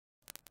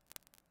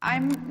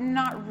I'm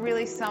not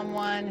really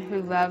someone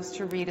who loves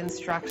to read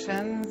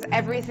instructions.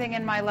 Everything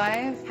in my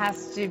life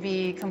has to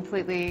be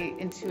completely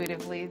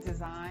intuitively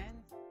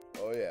designed.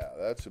 Oh yeah,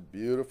 that's a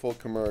beautiful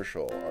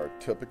commercial, our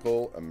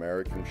typical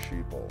American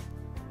sheeple.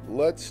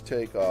 Let's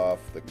take off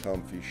the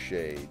comfy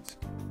shades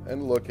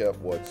and look at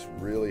what's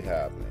really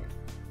happening.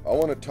 I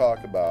want to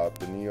talk about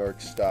the New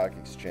York Stock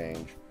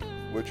Exchange,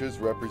 which is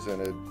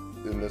represented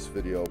in this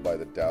video by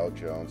the Dow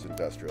Jones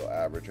Industrial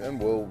Average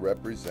and will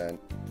represent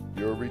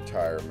your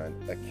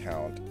retirement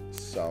account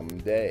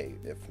someday,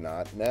 if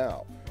not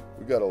now.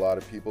 We've got a lot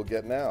of people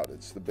getting out.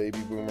 It's the baby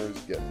boomers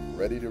getting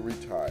ready to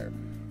retire.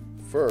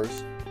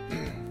 First,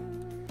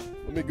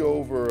 let me go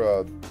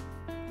over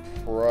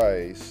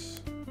price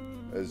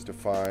as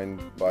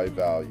defined by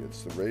value.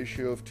 It's the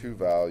ratio of two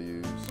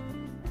values,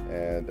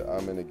 and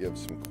I'm going to give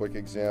some quick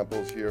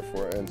examples here.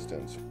 For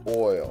instance,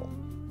 oil.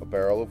 A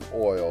barrel of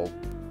oil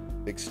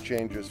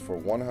exchanges for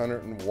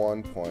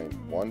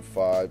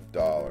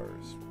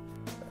 $101.15.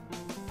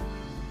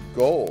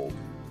 Gold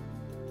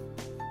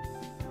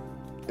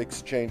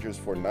exchanges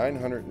for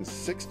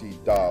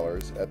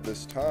 $960 at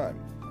this time.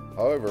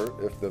 However,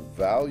 if the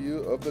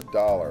value of the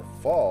dollar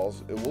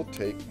falls, it will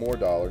take more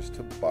dollars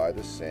to buy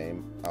the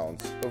same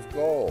ounce of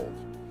gold.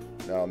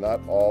 Now,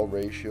 not all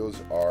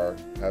ratios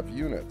have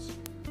units.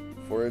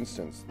 For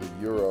instance, the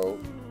euro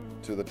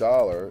to the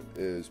dollar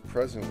is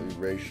presently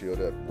ratioed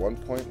at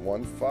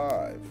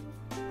 1.15.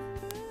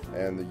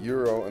 And the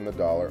euro and the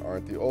dollar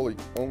aren't the only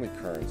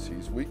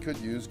currencies. We could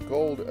use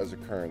gold as a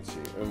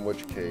currency, in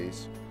which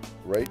case,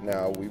 right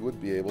now, we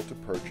would be able to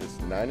purchase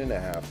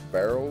 9.5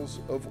 barrels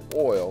of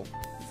oil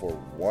for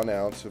 1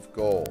 ounce of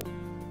gold.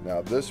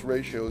 Now, this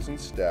ratio isn't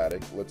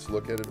static. Let's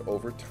look at it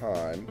over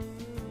time.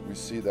 We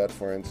see that,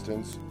 for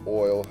instance,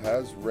 oil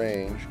has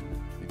ranged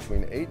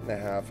between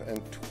 8.5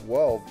 and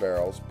 12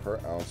 barrels per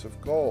ounce of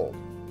gold.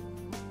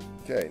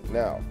 Okay,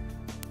 now,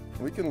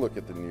 we can look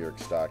at the New York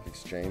Stock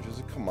Exchange as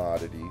a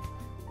commodity.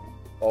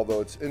 Although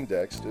it's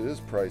indexed, it is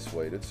price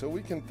weighted, so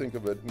we can think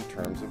of it in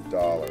terms of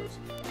dollars.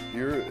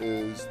 Here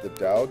is the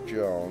Dow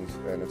Jones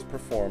and its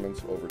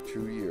performance over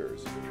 2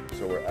 years.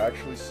 So we're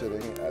actually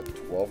sitting at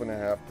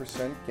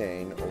 12.5%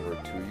 gain over a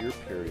 2-year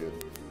period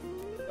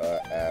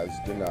as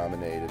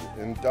denominated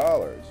in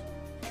dollars.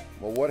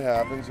 Well, what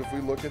happens if we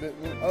look at it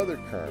in other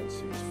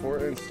currencies? For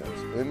instance,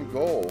 in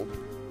gold,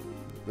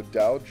 the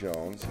Dow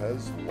Jones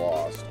has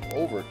lost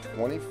over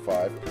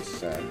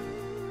 25%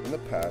 in the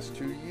past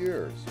 2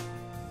 years.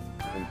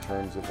 In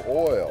terms of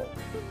oil,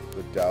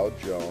 the Dow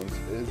Jones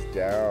is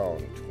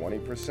down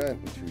 20%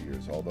 in 2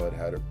 years, although it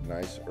had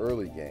nice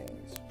early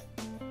gains.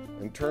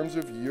 In terms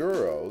of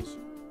euros,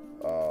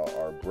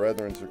 our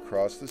brethren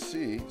across the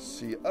sea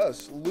see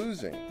us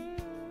losing.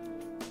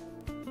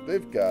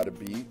 They've got to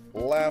be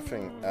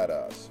laughing at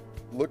us.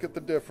 Look at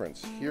the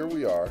difference. Here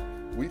we are.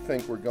 We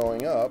think we're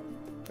going up,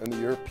 and the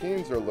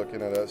Europeans are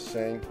looking at us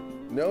saying,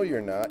 no,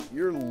 you're not.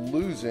 You're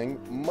losing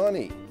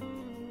money.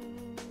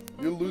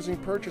 You're losing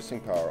purchasing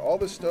power. All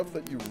this stuff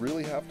that you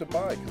really have to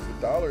buy because the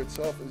dollar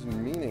itself is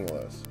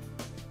meaningless.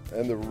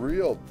 And the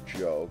real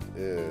joke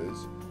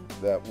is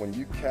that when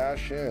you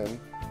cash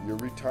in your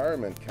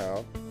retirement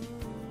account,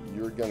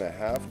 you're going to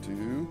have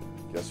to,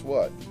 guess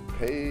what?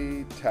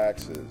 Pay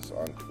taxes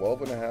on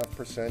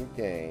 12.5%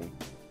 gain.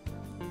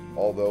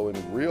 Although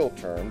in real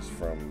terms,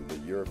 from the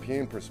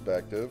European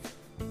perspective,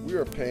 we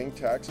are paying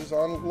taxes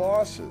on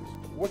losses.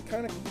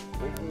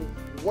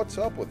 What's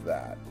up with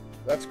that?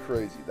 That's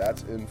crazy.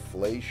 That's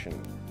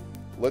inflation.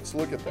 Let's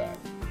look at that.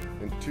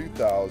 In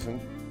 2000,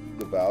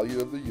 the value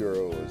of the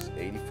euro was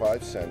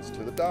 85 cents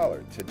to the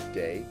dollar.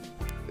 Today,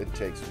 it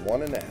takes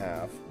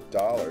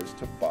 $1.50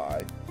 to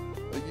buy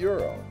a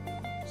euro.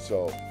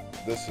 So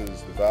this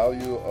is the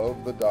value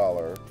of the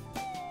dollar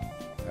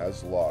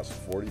has lost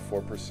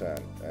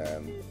 44%.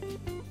 And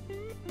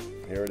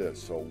here it is.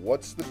 So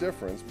what's the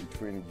difference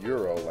between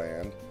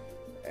Euroland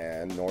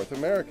and North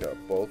America?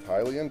 Both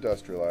highly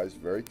industrialized,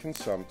 very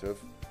consumptive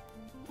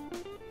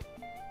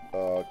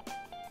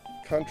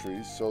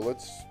countries. So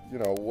let's,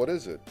 what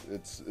is it?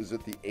 Is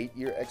it the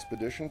 8-year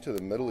expedition to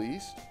the Middle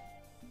East?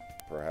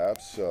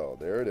 Perhaps so.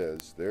 There it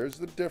is. There's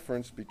the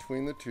difference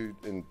between the two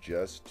in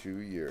just 2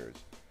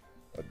 years.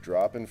 A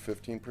drop in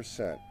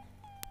 15%.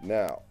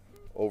 Now,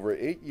 over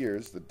 8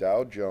 years, the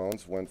Dow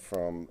Jones went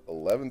from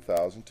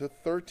 11,000 to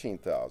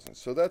 13,000.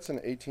 So that's an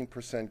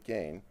 18%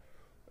 gain.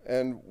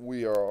 And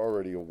we are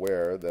already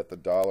aware that the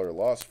dollar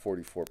lost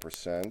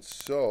 44%.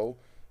 So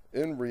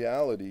in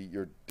reality,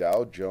 your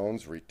Dow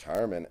Jones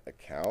retirement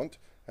account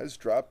has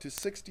dropped to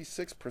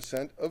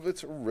 66% of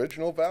its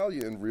original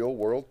value in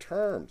real-world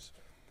terms.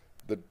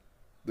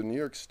 The New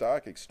York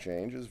Stock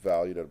Exchange is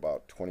valued at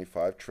about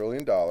 $25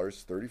 trillion.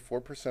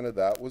 34% of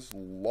that was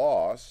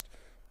lost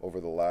over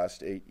the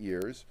last 8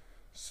 years.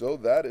 So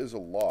that is a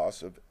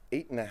loss of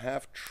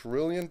 $8.5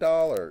 trillion,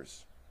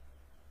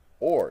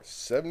 or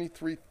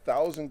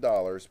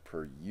 $73,000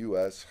 per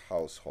U.S.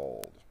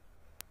 household.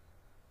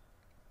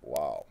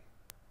 Wow.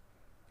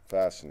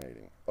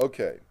 Fascinating.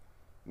 Okay,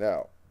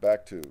 now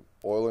back to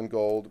oil and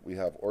gold. We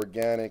have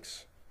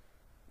organics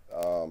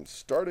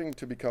starting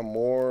to become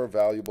more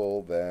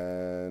valuable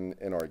than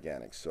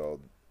inorganic. So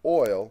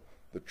oil,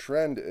 the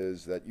trend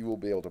is that you will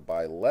be able to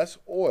buy less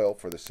oil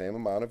for the same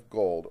amount of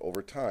gold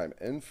over time.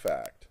 In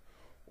fact,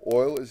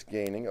 oil is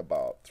gaining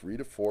about 3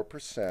 to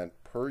 4%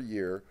 per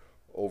year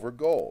over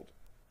gold.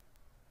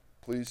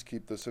 Please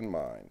keep this in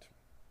mind.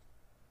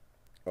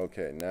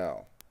 Okay,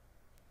 now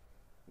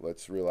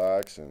let's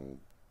relax and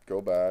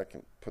go back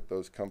and put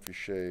those comfy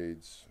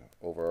shades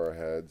over our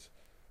heads.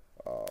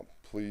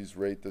 Please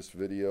rate this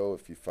video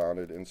if you found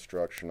it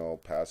instructional.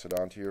 Pass it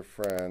on to your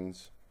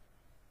friends.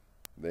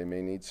 They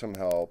may need some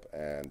help.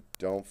 And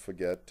don't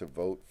forget to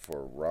vote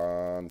for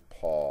Ron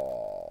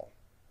Paul.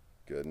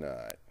 Good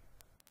night.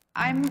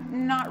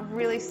 I'm not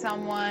really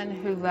someone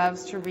who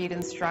loves to read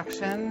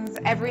instructions.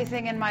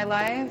 Everything in my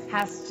life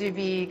has to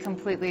be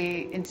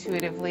completely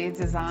intuitively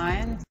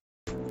designed.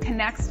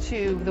 Connects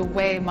to the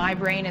way my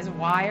brain is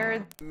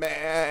wired.